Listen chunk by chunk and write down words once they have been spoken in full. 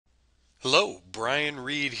Hello, Brian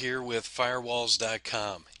Reed here with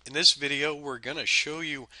Firewalls.com. In this video, we're going to show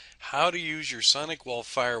you how to use your Sonic Wall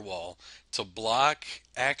Firewall to block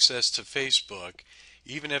access to Facebook,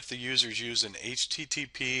 even if the user's using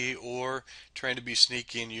HTTP or trying to be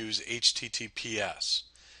sneaky and use HTTPS.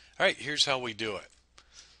 Alright, here's how we do it.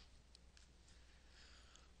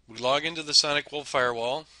 We log into the Sonic Wall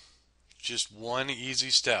Firewall. Just one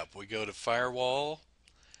easy step. We go to Firewall,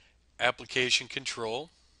 Application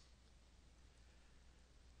Control.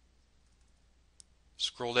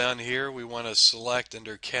 Scroll down here, we want to select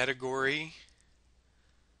under Category,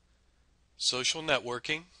 Social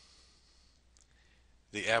Networking,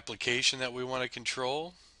 the application that we want to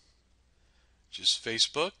control, just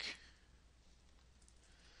Facebook.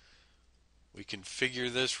 We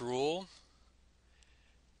configure this rule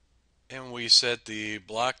and we set the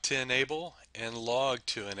block to enable and log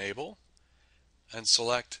to enable and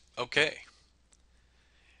select OK.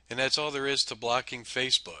 And that's all there is to blocking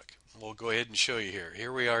Facebook. We'll go ahead and show you here.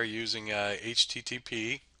 Here we are using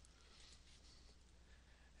HTTP.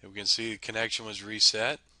 We can see the connection was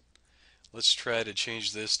reset. Let's try to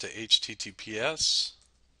change this to HTTPS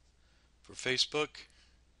for Facebook.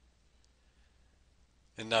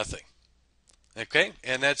 And nothing. Okay,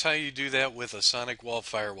 and that's how you do that with a Sonic Wall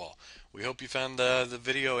Firewall. We hope you found the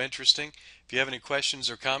video interesting. If you have any questions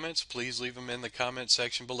or comments, please leave them in the comment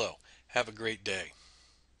section below. Have a great day.